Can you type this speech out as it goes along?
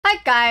Hi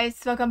guys,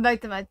 welcome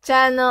back to my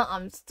channel.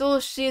 I'm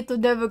Sushi.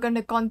 Today we're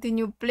gonna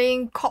continue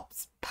playing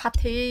Corpse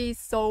Party.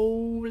 So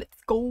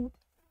let's go.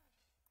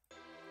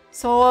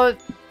 So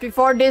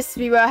before this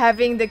we were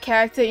having the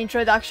character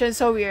introduction,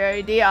 so we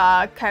already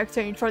character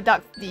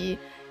introduced the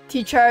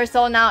teacher.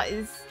 So now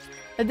this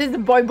is the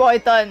boy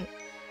turn.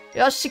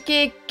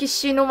 Yoshiki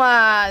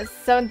Kishinuma,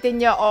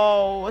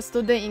 17-year-old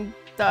student in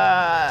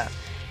the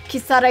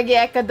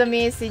Kisaragi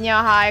Academy Senior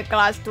High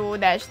Class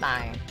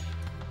 2-9.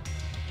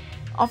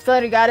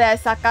 Often regarded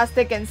as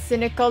sarcastic and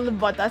cynical,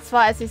 but as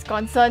far as he's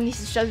concerned,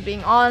 he's just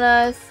being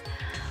honest.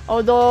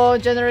 Although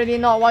generally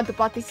not want to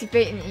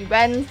participate in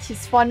events,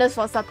 his fondness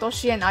for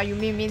Satoshi and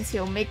Ayumi means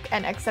he'll make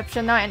an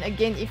exception now and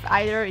again if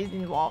either is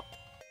involved.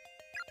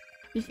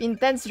 With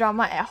intense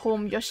drama at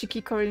home,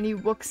 Yoshiki currently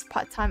works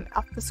part-time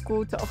after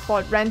school to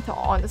afford rent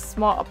on a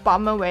small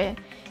apartment where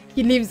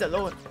he lives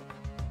alone.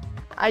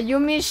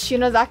 Ayumi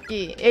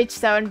Shinozaki, age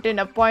 17,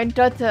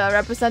 appointed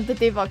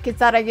representative of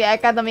Kisaragi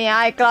Academy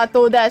High Class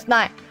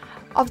 2-9.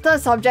 Often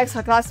subjects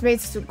her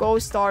classmates to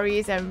ghost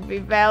stories and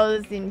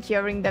revels in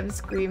hearing them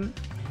scream.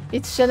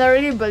 It's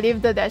generally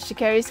believed that she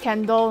carries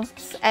candles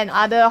and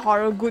other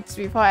horror goods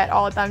with her at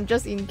all times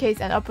just in case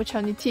an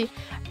opportunity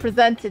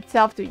presents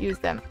itself to use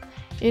them.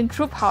 In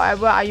truth,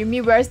 however,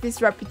 Ayumi wears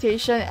this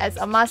reputation as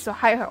a mask to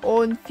hide her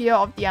own fear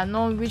of the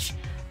unknown, which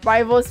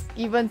rivals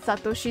even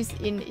Satoshi's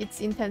in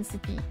its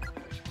intensity.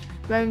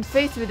 When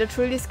faced with a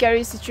truly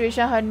scary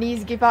situation, her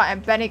knees give out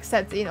and panic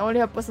sets in.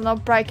 Only her personal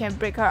pride can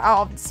break her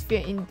out of this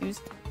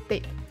fear-induced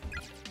state.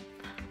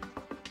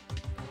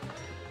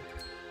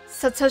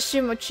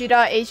 Satoshi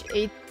Mochida,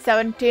 age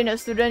 17, a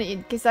student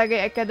in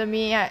Kisage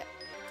Academy.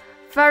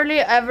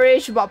 Fairly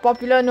average but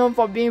popular, known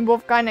for being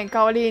both kind and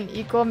cowardly in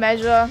equal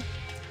measure.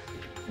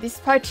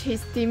 Despite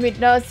his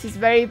timidness, he's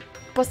very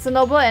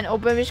personable and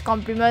open, which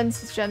complements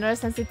his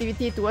generous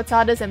sensitivity towards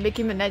others and make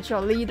him a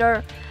natural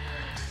leader.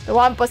 The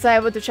one person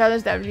able to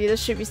challenge that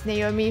leadership is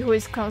Naomi, who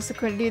is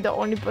consequently the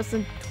only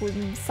person to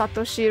whom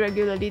Satoshi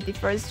regularly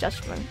defers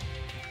judgment.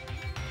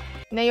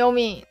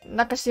 Naomi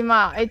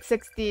Nakashima, age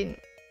 16,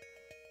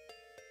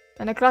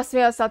 and a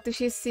classmate of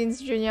Satoshi since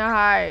junior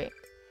high.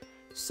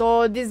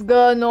 So this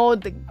girl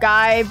knows the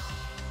guy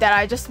that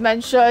I just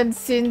mentioned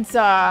since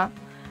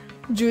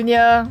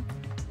junior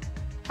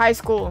high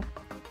school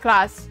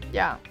class.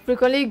 Yeah,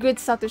 frequently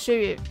greets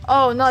Satoshi with,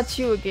 "Oh, not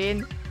you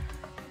again."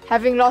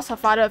 Having lost her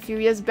father a few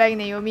years back,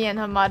 Naomi and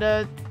her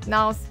mother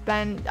now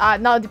depend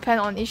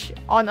on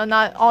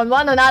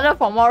one another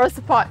for moral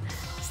support.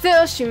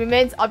 Still, she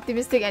remains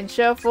optimistic and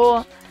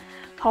cheerful.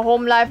 Her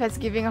home life has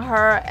given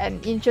her an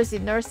interest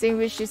in nursing,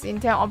 which she's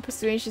intent on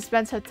pursuing. She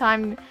spends her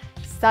time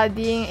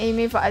studying,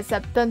 aiming for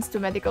acceptance to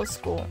medical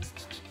school.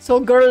 So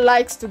girl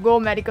likes to go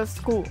medical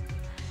school.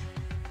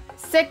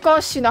 Seiko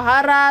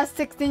Shinohara,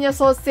 16 years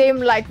old,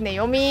 same like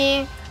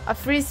Naomi. A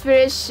free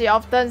spirit, she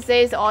often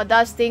says or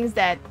does things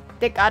that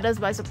take others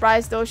by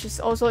surprise, though she's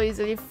also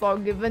easily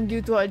forgiven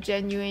due to her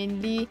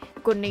genuinely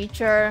good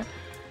nature.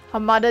 Her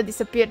mother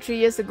disappeared 3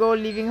 years ago,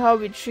 leaving her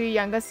with 3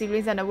 younger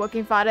siblings and a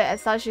working father.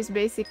 As such, she's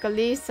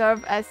basically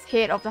served as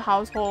head of the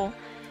household.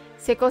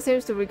 Seiko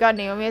seems to regard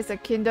Naomi as a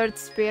kindred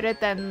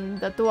spirit, and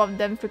the two of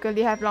them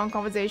frequently have long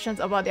conversations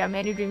about their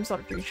many dreams for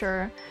the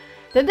future.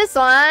 Then this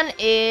one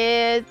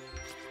is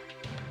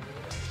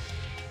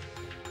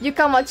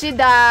Yuka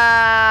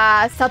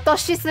Mochida,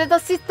 Satoshi's little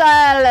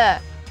sister.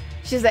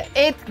 She's an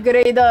 8th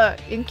grader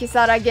in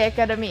Kisaragi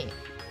Academy.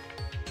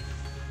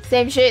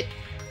 Same shit.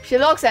 She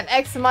looks and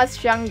acts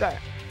much younger.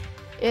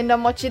 In the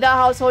Mochida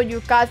household,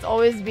 Yuka's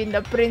always been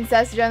the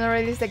princess,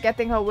 generally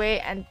getting her way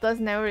and thus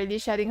never really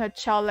shedding her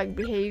childlike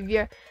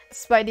behavior.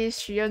 Despite this,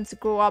 she yearns to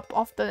grow up,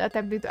 often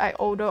attempting to act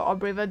older or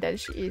braver than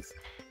she is.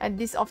 And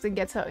this often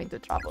gets her into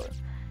trouble.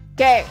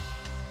 Okay.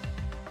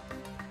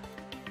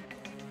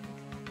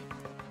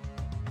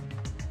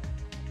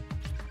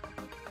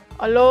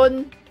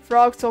 Alone,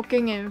 frog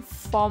soaking in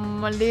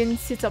formalin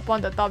sits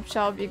upon the top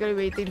shelf, eagerly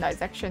waiting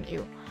dissection.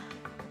 Ew.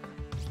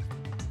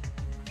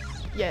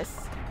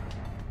 Yes.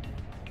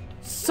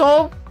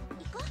 So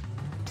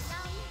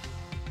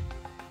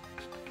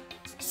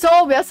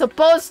we are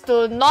supposed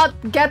to not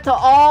get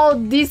all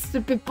these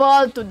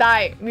people to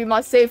die. We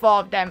must save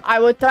all of them. I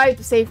will try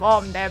to save all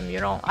of them, you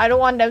know. I don't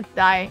want them to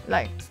die.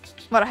 Like,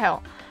 what the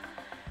hell.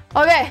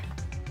 Okay.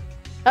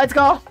 Let's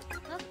go.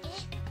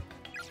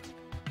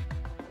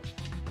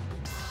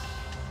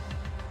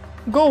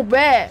 Go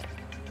where?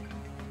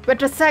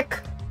 Wait a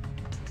sec.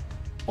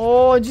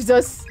 Oh,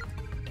 Jesus.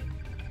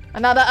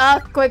 Another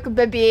earthquake,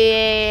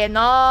 baby.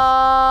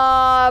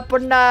 No,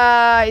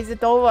 Punda. Is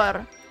it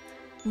over?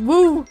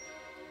 Woo.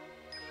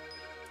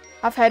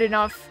 I've had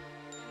enough.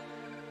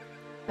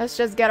 Let's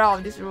just get out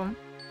of this room.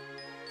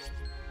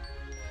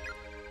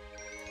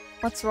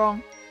 What's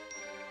wrong?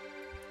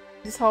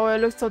 This hallway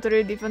looks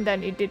totally different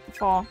than it did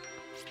before.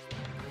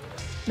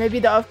 Maybe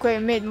the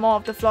earthquake made more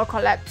of the floor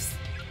collapse.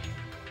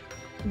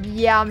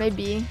 Yeah,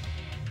 maybe.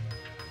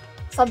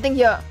 Something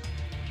here.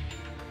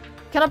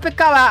 Cannot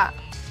pick up.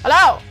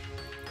 Hello?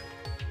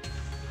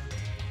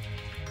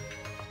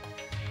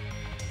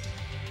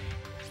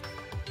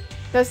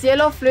 There's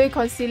yellow fluid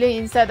concealing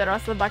inside the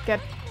rustle bucket.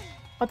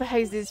 What the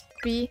heck is this?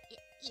 Pee?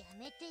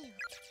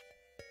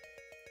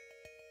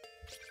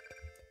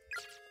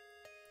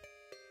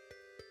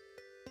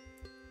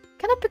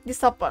 Can I pick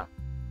this up?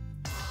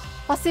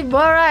 Possible,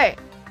 right?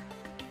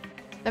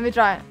 Let me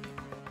try.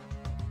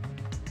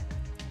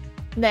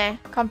 Nah,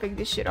 can't pick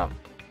this shit up.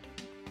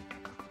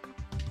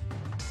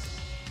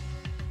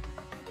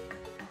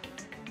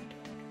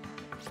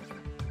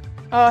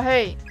 Oh,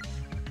 hey.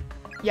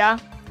 Yeah?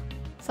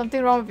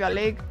 Something wrong with your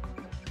leg?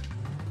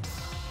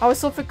 I was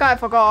so freaked out I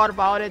forgot all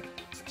about it.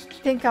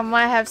 Think I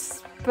might have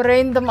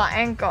sprained my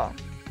ankle.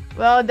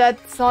 Well,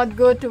 that's not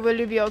good. Will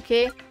you be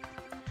okay?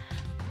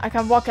 I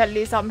can walk at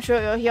least. I'm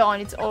sure you're here on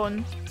its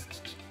own.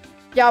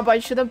 Yeah, but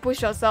you shouldn't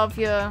push yourself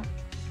here.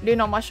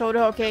 Lean on my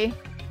shoulder, okay?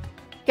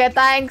 Okay,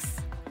 thanks.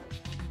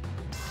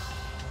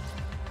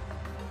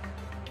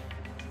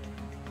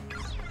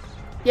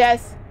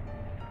 Yes.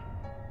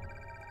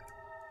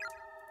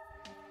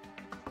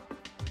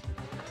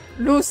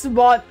 Loose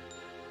bot.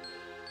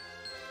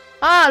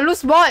 Ah,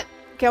 loose bot.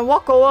 Can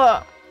walk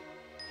over.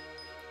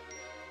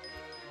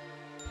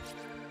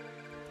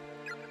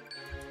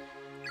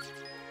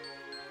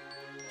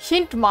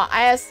 Hint my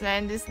ass,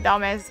 man. This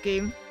dumbass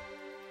game.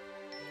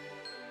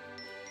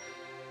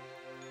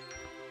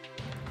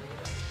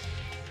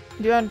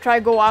 Do you want to try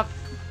go up?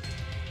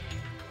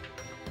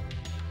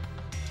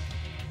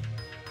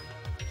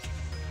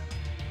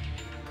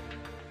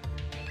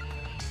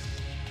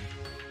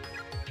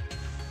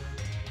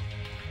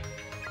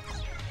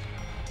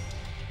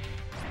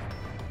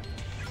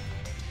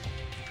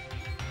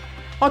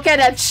 Okay,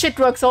 that shit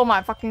works. Oh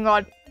my fucking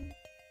god.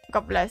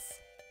 God bless.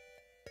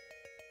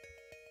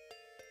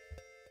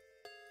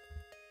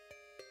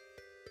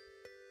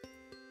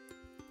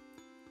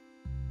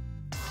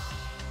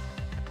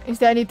 Is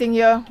there anything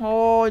here?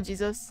 Oh,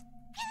 Jesus.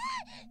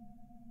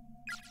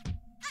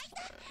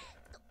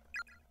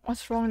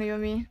 What's wrong,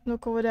 Naomi?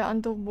 Look over there,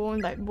 under bone,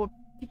 like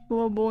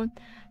poor bone.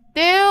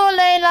 Dude,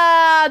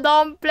 Layla!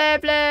 Don't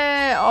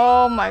play!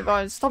 Oh my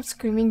god, stop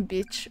screaming,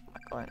 bitch.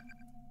 Oh my god.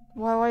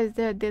 Why is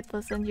there a dead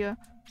person here?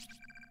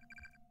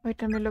 Wait,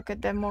 let me look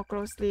at them more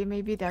closely.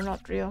 Maybe they're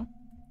not real.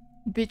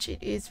 Bitch,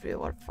 it is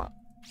real. What the fuck?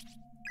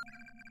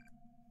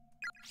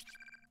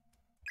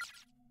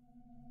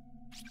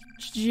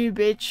 GG,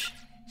 bitch.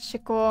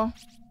 Seiko.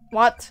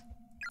 What?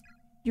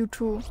 You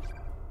too.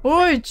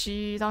 Oi,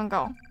 gee,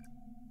 dango.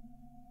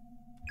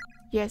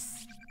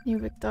 Yes, new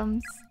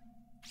victims.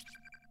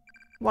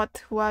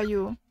 What? Who are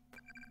you?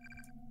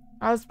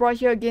 I was brought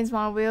here against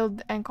my will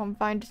and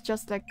confined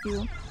just like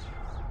you.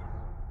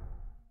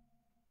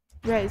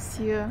 Where is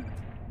here?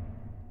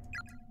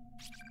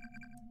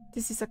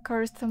 This is a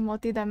cursed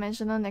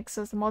multi-dimensional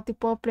nexus,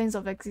 multiple planes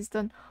of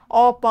existence,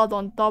 all piled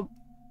on top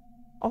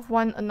of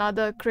one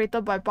another,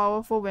 created by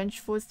powerful,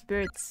 vengeful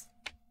spirits.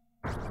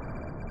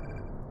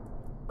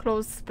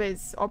 Closed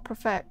space, or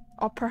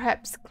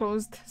perhaps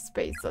closed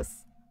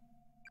spaces.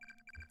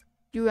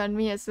 You and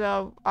me as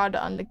well are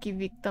the unlucky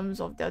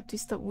victims of their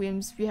twisted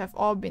whims. We have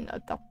all been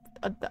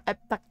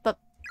abducted.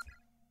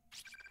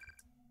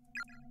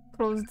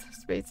 Closed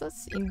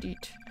spaces,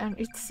 indeed. And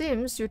it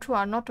seems you two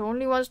are not the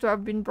only ones to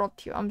have been brought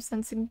here. I'm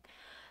sensing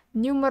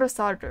numerous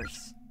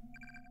others.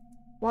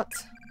 What?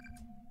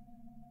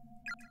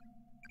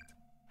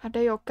 Are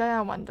they okay,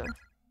 I wonder?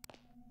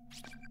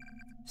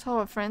 So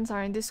our friends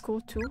are in this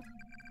school too?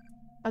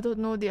 I don't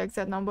know the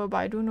exact number, but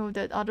I do know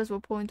that others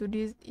will pull into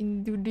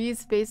these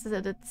spaces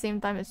at the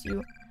same time as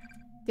you.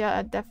 They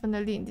are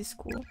definitely in this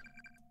school.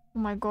 Oh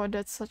my god,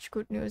 that's such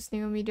good news.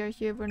 Naomi, they're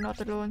here. We're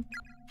not alone.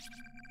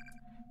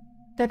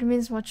 That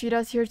means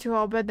Mochida's here too.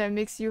 I'll bet that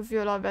makes you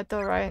feel a lot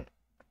better, right?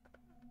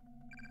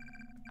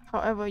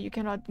 However, you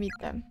cannot meet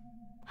them.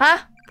 Huh?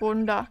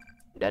 Ponda.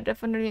 They're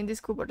definitely in this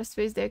school, but the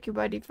space they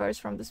occupy differs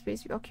from the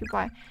space we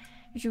occupy.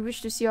 If you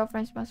wish to see your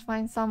friends, you must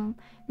find some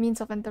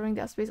means of entering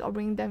their space or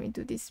bringing them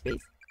into this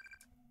space.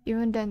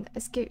 Even then,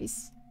 escape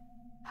is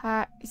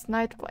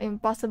not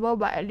impossible,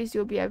 but at least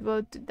you'll be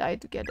able to die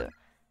together.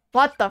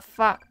 What the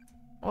fuck?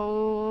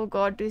 Oh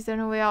god, is there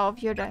no way out of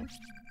here then?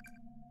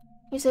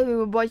 You said we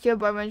were brought here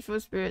by vengeful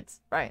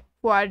spirits, right?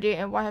 Who are they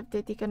and why have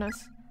they taken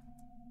us?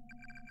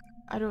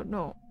 I don't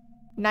know.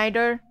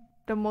 Neither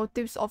the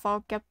motives of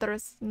our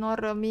captors nor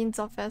the means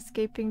of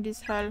escaping this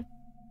hell.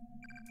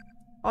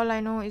 All I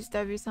know is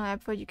that with some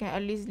effort you can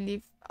at least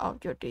live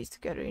out your days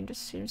together in the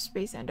same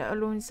space, and that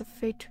alone is a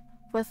fate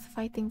worth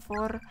fighting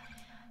for.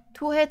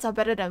 Two heads are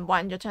better than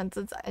one. Your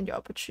chances and your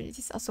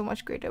opportunities are so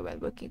much greater when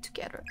working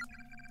together.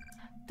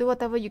 Do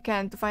whatever you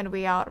can to find a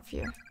way out of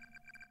here.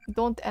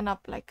 Don't end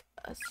up like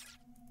us.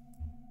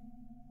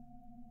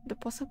 The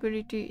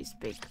possibility is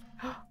big.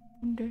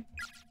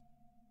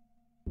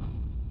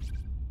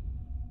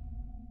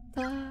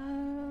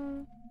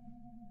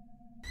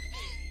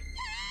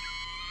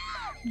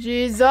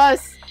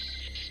 Jesus!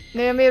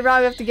 Naomi, run,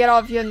 we have to get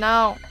out of here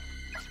now.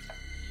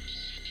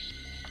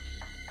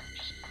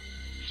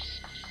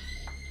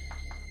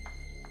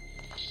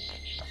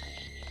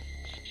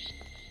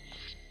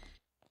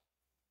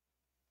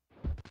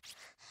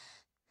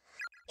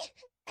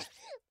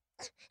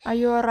 Are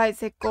you alright,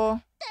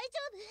 Seiko?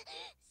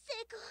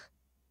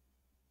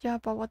 Yeah,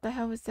 but what the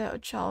hell is that? A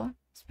child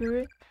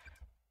spirit?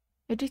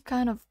 It did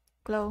kind of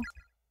glow.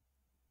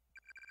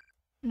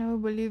 Never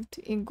believed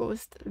in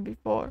ghosts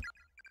before.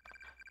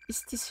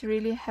 Is this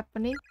really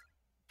happening?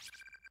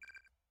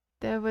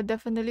 There were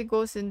definitely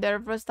ghosts in there.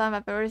 First time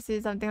I've ever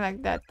seen something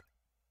like that.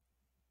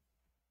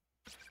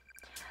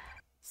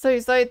 So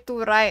you saw it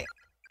too, right?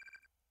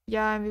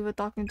 Yeah, and we were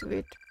talking to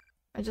it.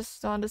 I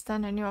just don't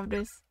understand any of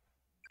this.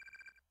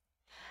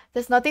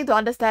 There's nothing to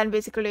understand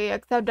basically,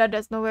 except that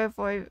there's no way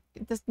for it.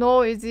 There's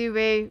no easy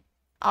way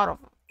out of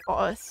for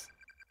us.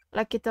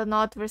 Like it or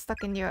not, we're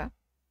stuck in here.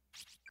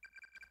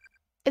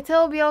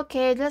 It'll be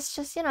okay. Let's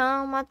just, you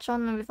know, march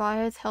on with our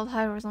heads held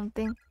high or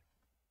something.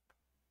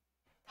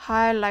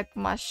 High like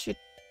my shit.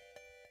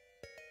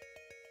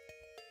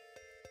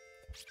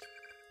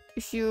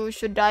 If you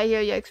should die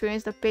here, you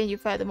experience the pain you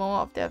felt at the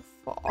moment of death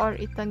for all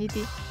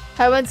eternity.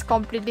 Heaven's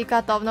completely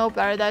cut off, no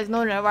paradise,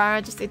 no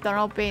nirvana, just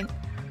eternal pain.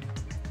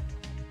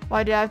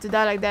 Why did I have to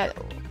die like that?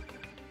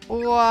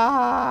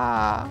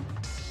 Wow.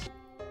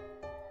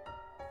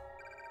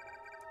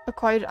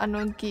 Acquired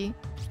unknown key.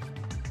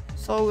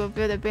 So we'll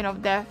feel the pain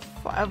of death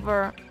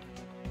forever.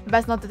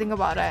 Best not to think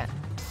about that.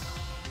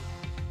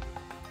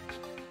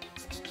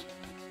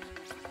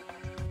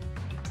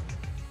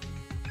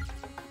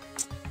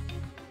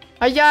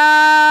 Aya!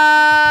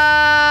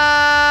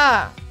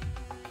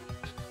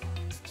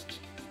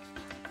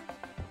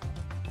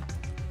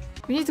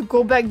 We need to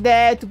go back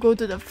there to go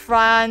to the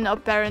front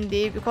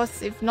apparently,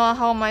 because if not,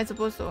 how am I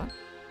supposed to?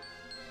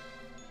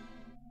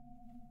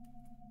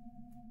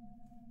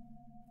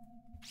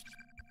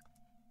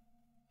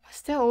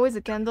 Is there always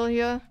a candle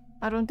here?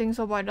 I don't think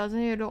so, but doesn't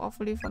it look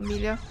awfully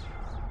familiar?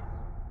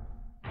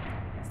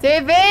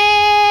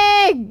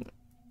 Saving!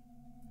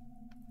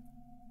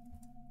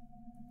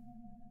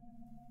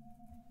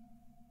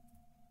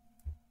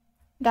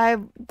 Die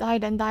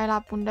then die lah,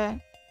 punde.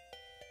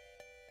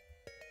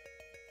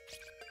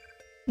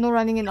 No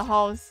running in the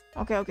house.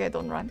 Okay,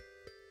 don't run.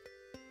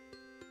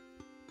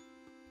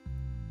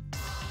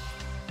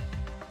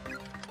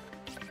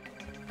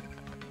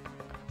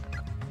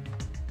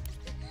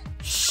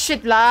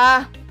 Shit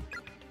lah!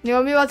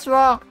 Naomi, what's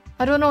wrong?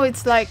 I don't know,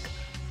 it's like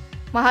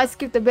my heart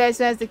skipped a beat as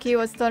soon as the key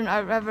was turned.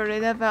 I never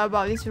felt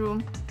about this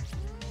room.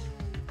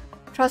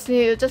 Trust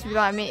me, it'll just be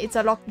what I mean. It's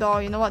a locked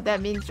door, you know what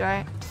that means,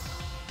 right?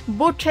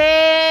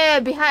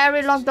 Butcher! Behind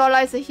every locked door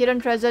lies a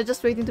hidden treasure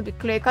just waiting to be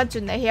cleared. Can't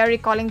you hear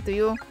it calling to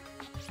you?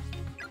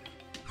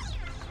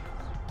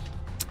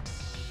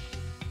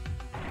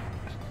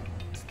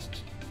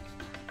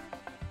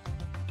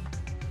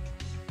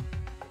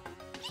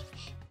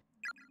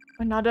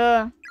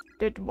 Another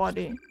dead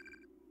body.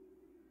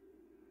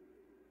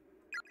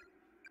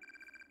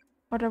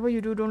 Whatever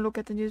you do, don't look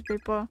at the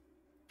newspaper.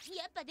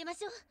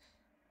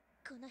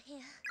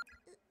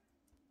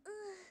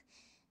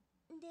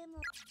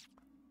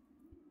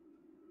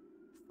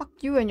 Fuck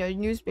you and your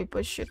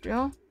newspaper shit, you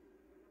know?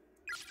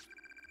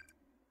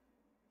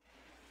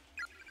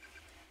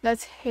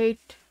 Let's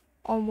hate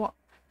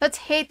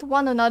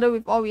one another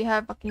with all we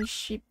have, fucking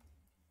sheep.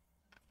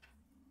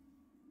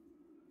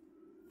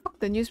 Fuck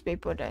the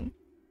newspaper then.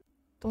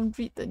 Don't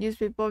read the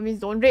newspaper means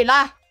don't read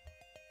lah!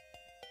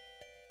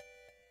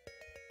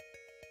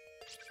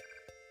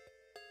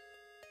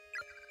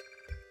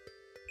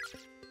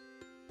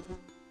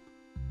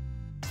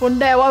 From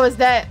there, what was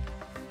that?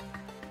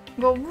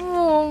 Go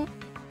boom.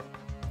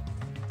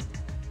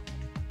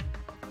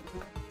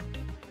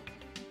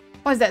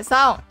 What's that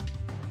sound?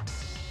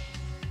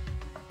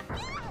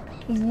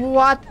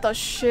 What the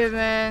shit,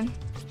 man?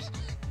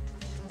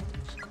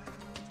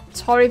 It's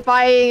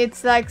horrifying.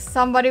 It's like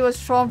somebody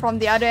was thrown from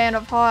the other end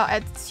of her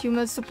at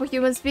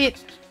superhuman speed.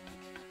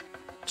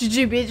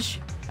 GG, bitch.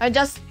 I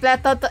just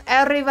splattered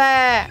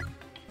everywhere.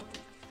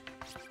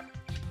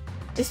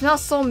 It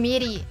smells so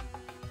meaty.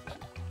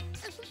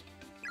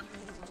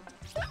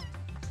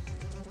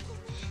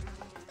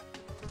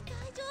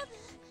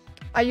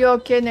 Are you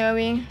okay,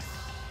 Naomi?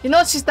 You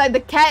know, she's like the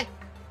cat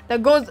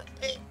that goes...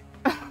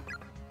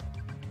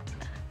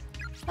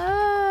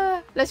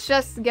 let's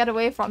just get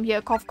away from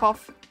here. Cough,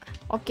 cough.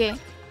 Okay.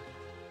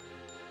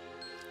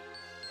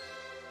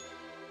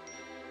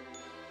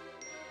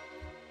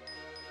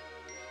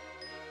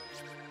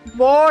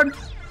 Bored.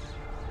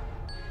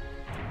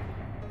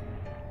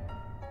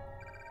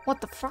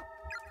 What the fuck?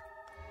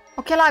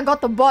 Okay lah, I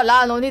got the board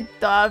lah. No need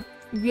the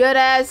weird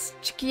ass,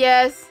 cheeky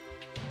ass.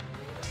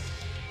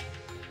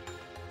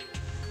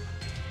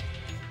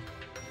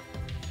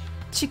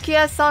 Cheeky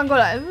ass sound go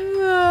like...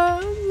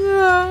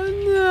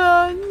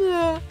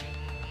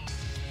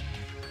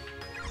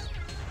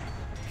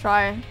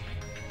 Try.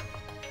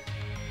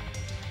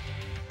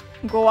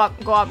 Go up,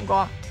 go up, go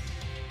up.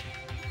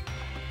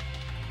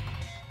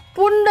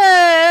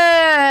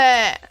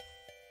 Punde!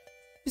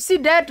 You see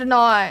that or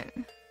not?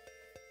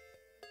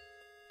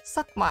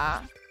 Suck ma.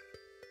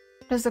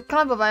 There's a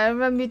clump of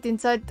iron meat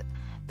inside.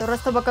 The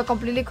rest of are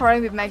completely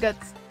crawling with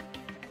maggots.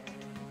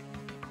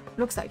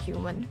 Looks like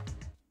human.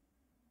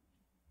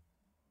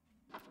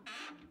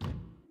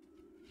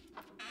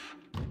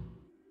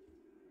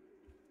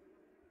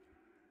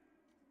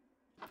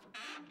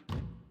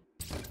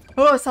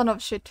 Oh, son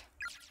of shit.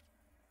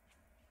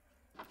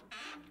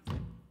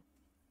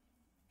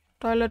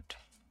 Toilet.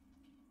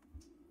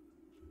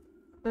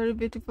 Very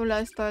beautiful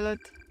ass toilet.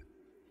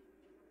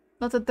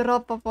 Not a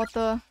drop of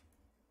water.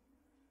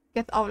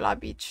 Get out lah,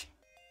 bitch.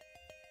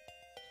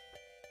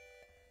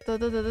 Dun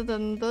dun dun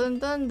dun dun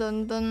dun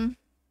dun dun.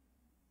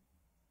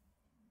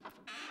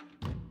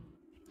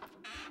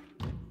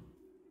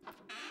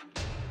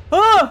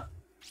 Oh!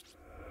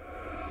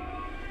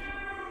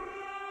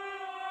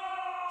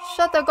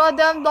 Shut the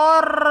goddamn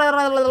door!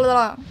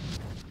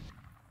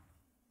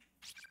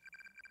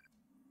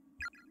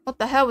 What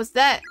the hell was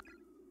that?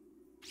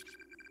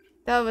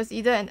 That was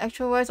either an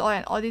actual voice or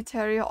an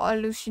auditory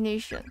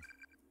hallucination.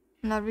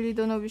 And I really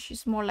don't know which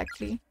is more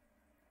likely.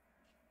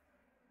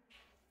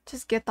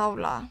 Just get out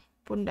lah,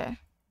 Bunde.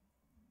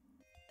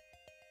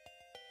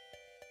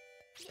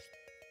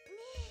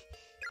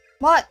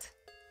 What?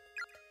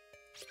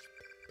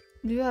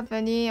 Do you have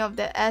any of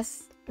the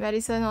ass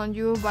medicine on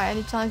you by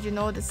any chance? You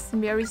know the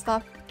smeary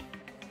stuff?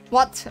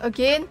 What?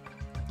 Again?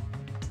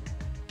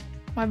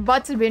 My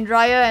butt's been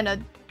drier and a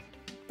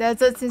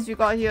desert since we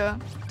got here.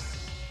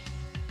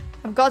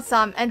 I've got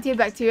some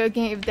antibacterial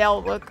game if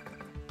they'll work.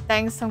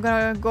 Thanks, I'm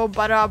gonna go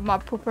butter up my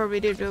pooper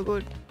with it real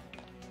good.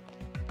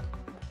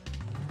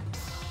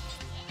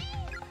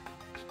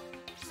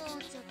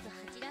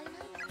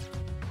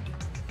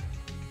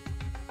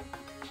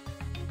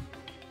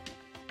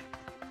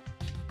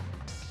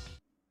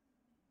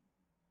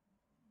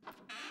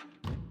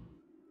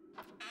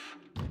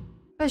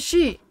 Where's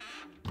she?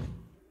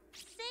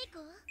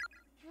 Seiko?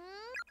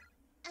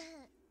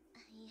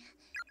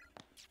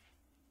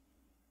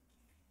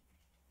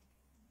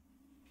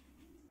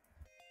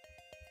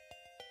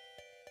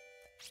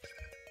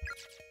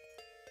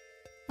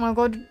 Oh my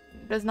god,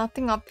 there's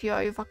nothing up here.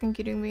 Are you fucking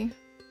kidding me?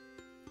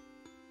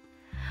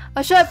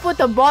 I should have put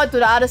the board to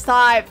the other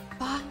side.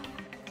 Fuck.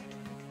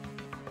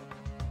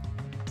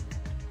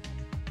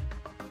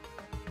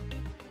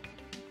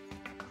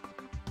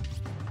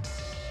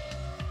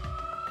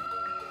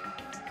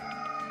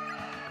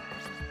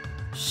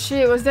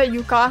 Shit, was that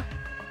Yuka?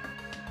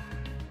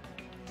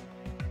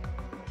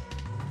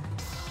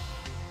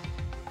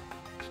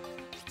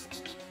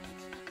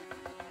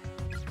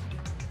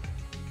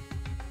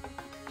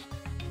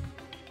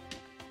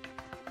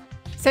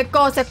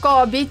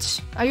 Seiko,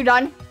 bitch. Are you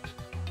done?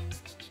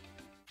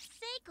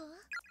 Seiko?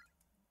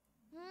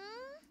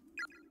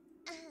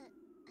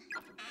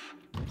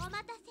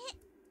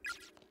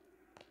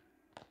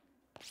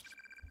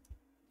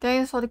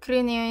 Thanks for the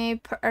cleaning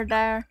per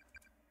there.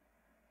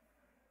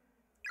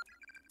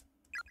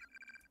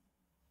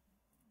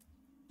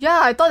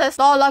 Yeah, I thought that's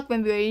all luck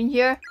when we were in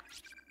here.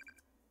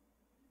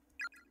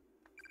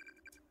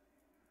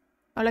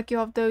 I like you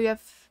after we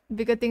have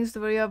bigger things to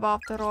worry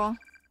about after all.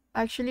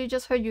 I actually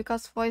just heard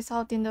Yuka's voice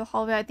out in the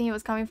hallway. I think it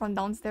was coming from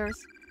downstairs.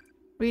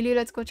 Really?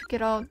 Let's go check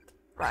it out.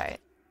 Right.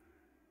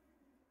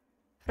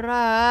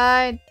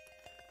 Right.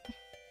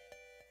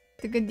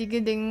 Digga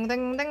digga ding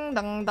ding ding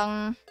dong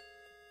dong.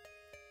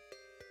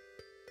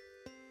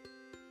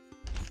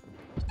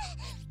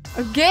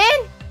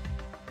 Again?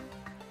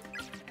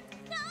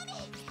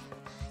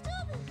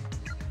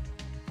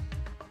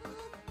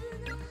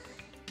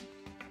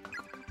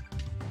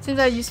 Seems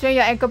like you sprained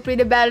your ankle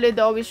pretty badly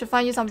though. We should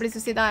find you some place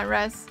to sit down and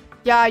rest.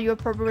 Yeah, you're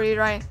probably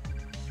right.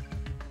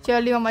 Here,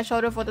 leave on my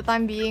shoulder for the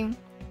time being.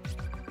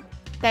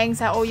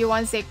 Thanks, I owe you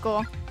one,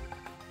 Seiko.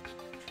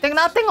 Think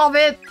nothing of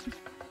it!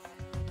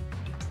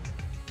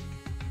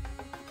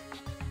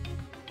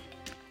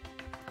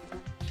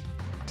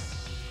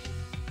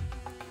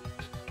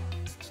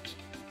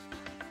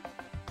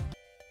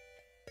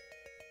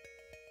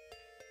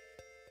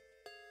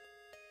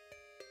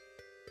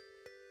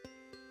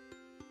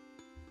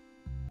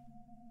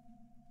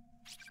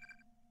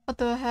 What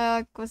the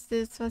heck was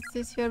this? Was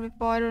this here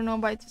before? I don't know,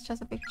 but it's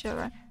just a picture,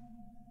 right?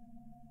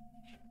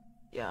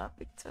 Yeah,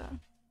 picture.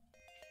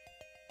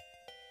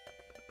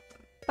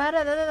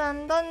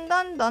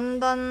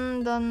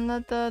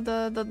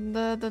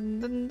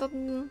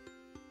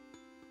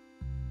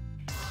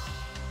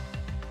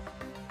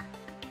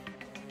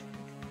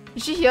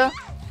 Is she here?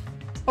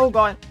 Oh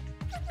god.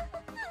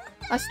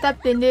 I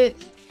stepped in it.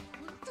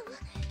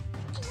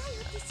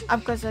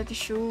 I've got a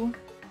tissue.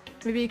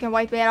 Maybe you can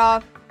wipe it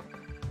off.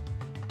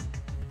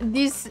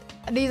 These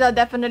are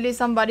definitely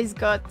somebody's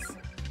guts.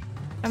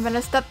 And when I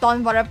stepped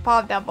on whatever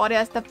part of their body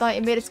I stepped on,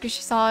 it made a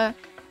squishy sound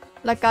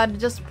like I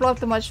just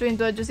plugged my shoe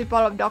into a juicy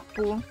pile of dog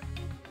poo.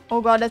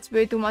 Oh god, that's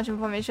way too much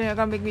information. You're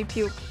gonna make me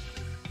puke.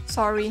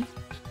 Sorry.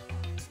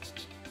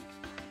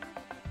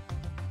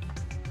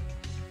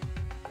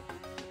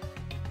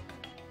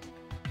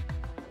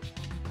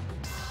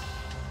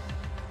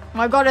 Oh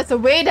my god, there's a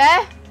way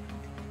there?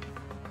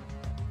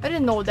 I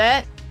didn't know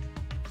that.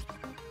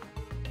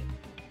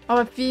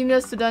 Our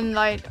female student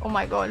lied. Oh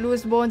my god,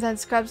 loose bones and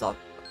scraps of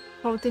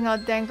clothing are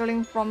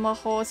dangling from her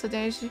hole.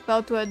 Suddenly she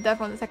fell to her death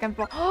on the second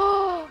floor.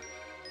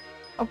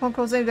 Upon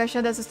closer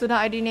inspection, there's a student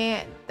ID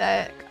name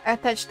that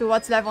attached to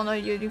what's left on her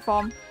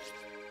uniform.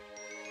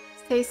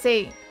 Stay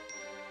safe.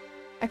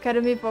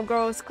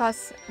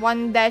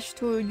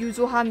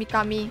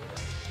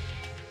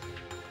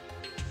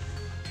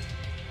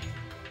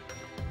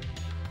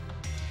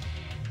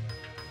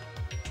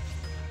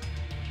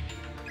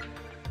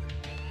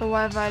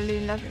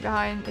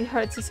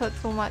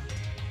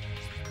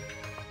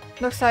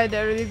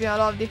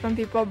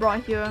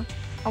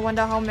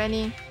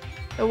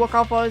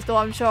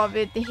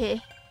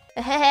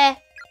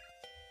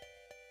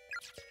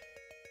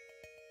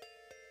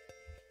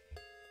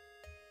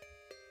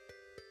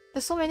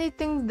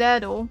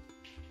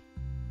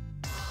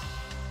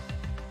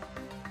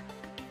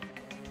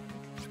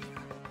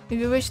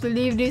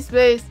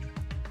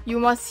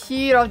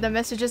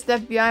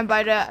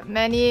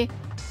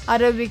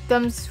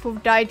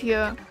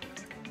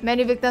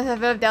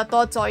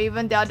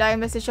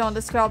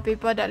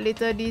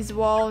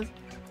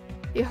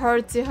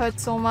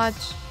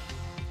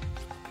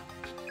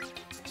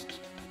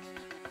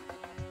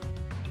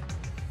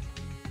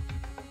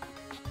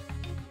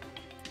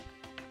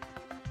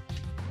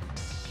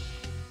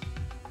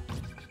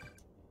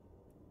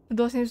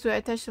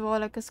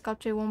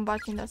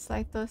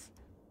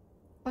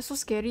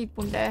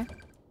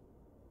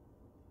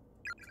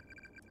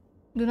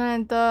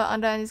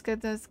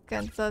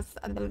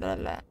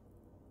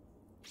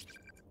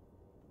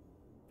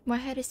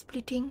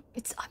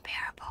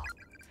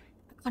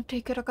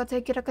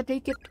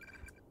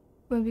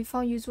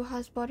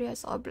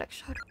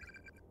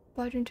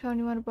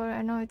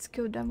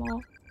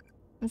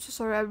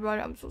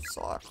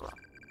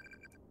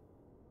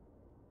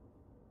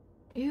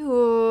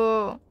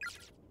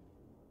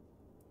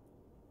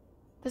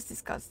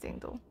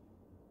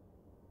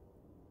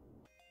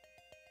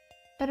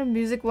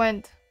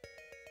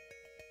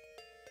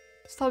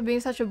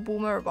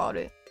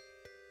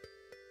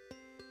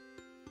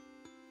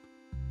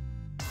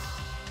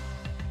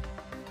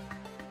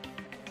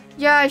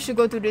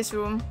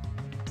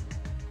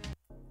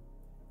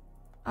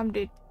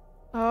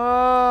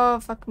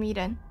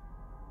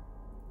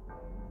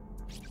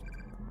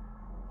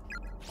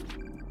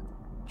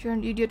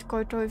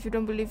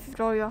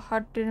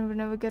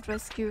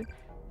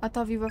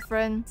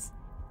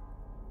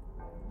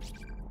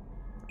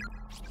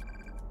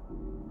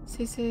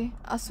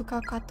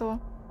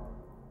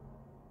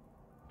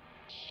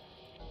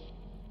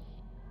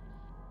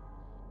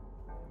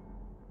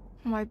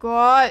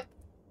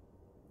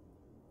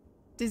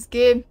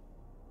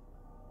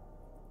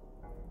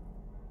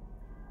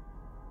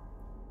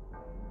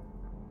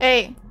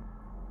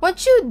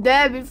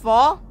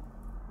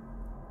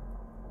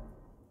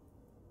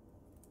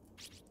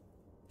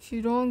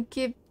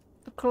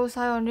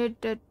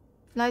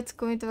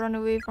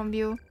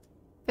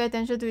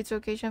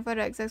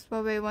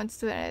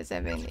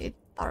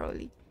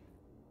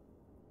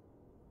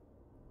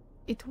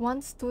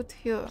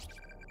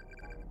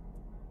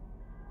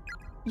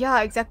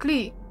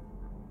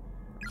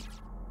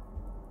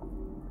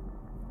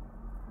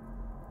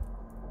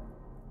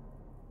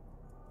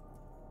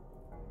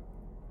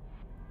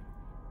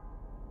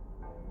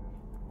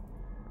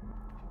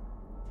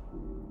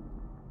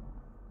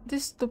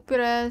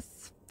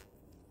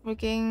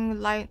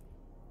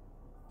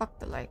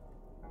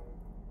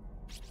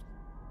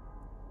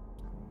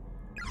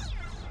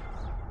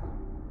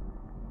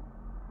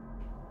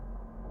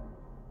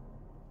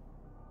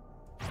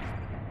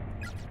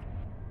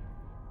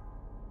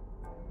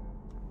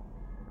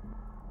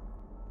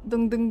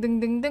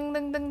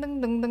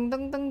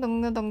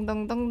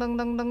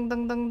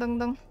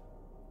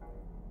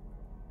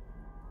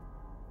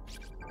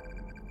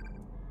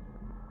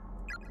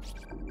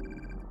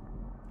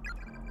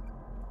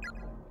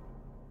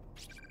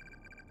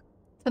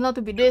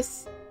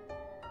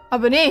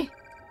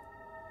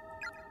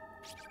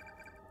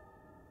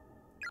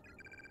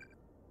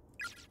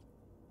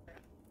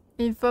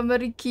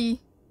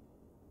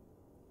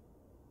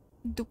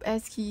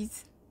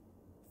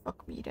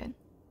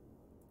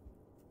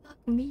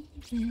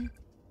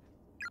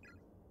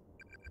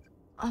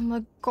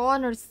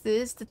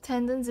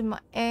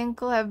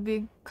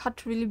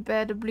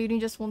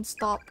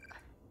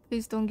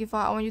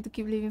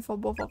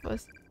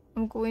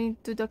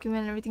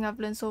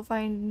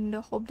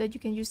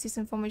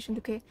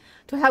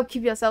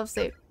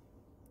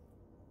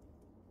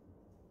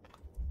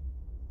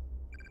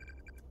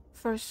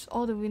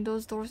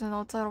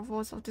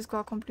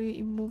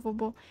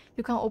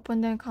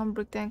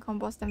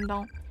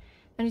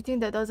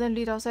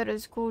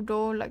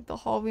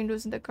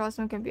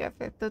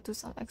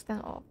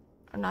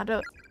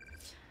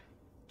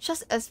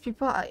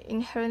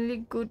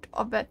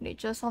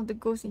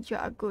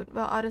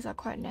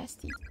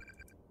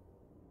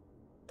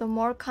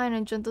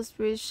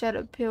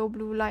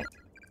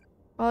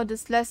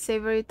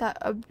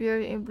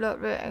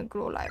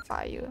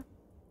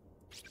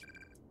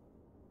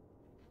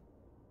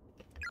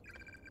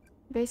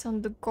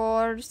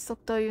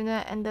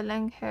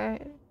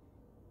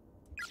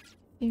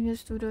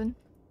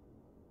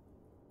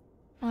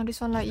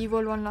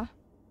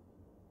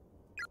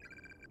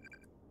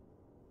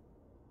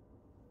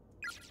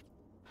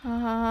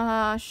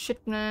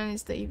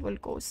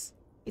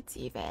 It's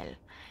evil.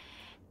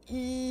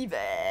 Evil.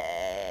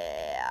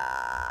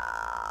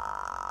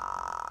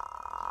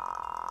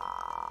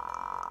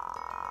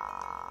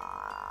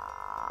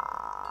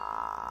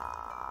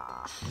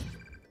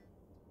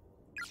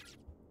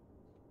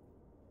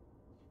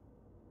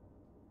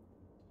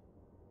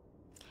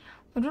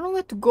 I don't know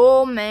where to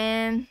go,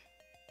 man.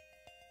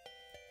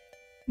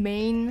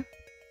 Main.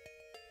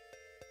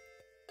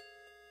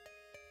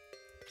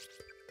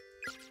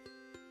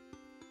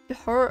 It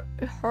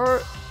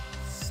hurt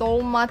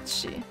so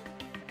much.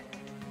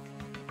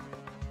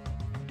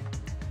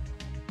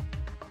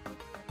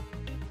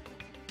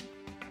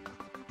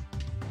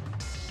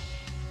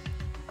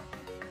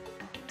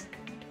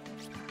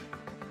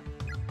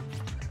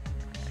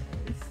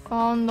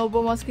 Found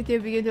Noble Musketeer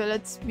Brigade.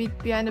 Let's meet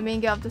behind the main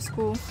gate after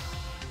school.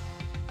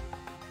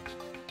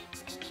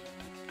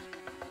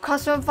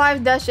 Custom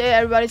 5-8,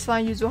 everybody's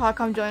fine. Yuzuha,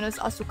 come join us.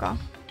 Asuka.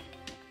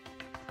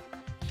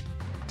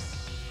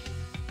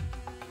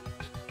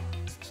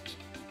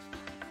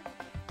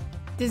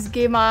 This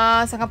game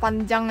sangat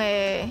panjang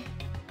eh.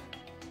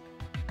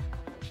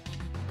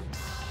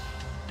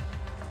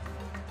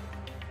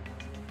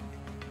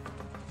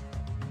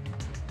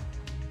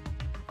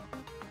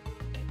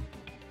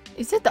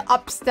 Is it the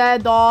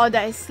upstairs door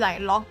that is like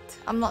locked?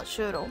 I'm not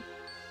sure though.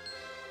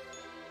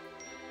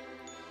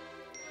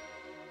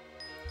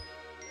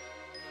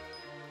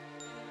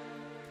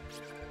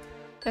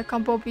 The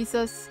combo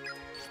pieces.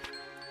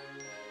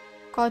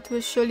 God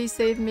will surely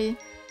save me.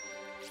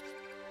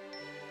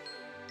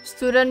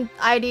 Student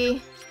ID.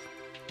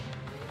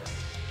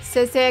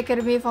 Sensei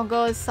Academy for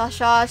Girls.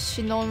 Sasha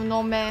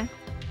Shinonome.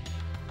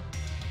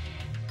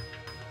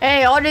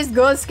 Hey, all these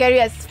girls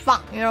scary as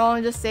fuck, you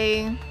know, just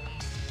saying.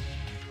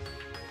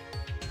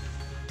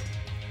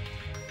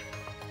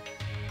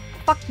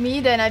 Fuck me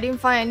then, I didn't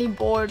find any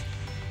board.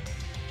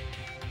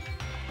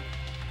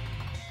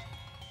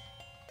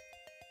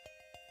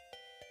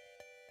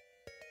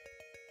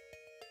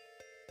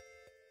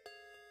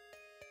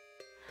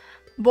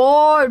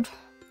 Bored.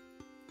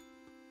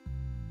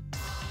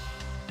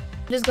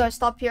 Just gonna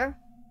stop here.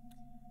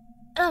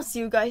 And I'll see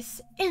you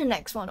guys in the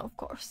next one, of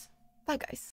course. Bye, guys.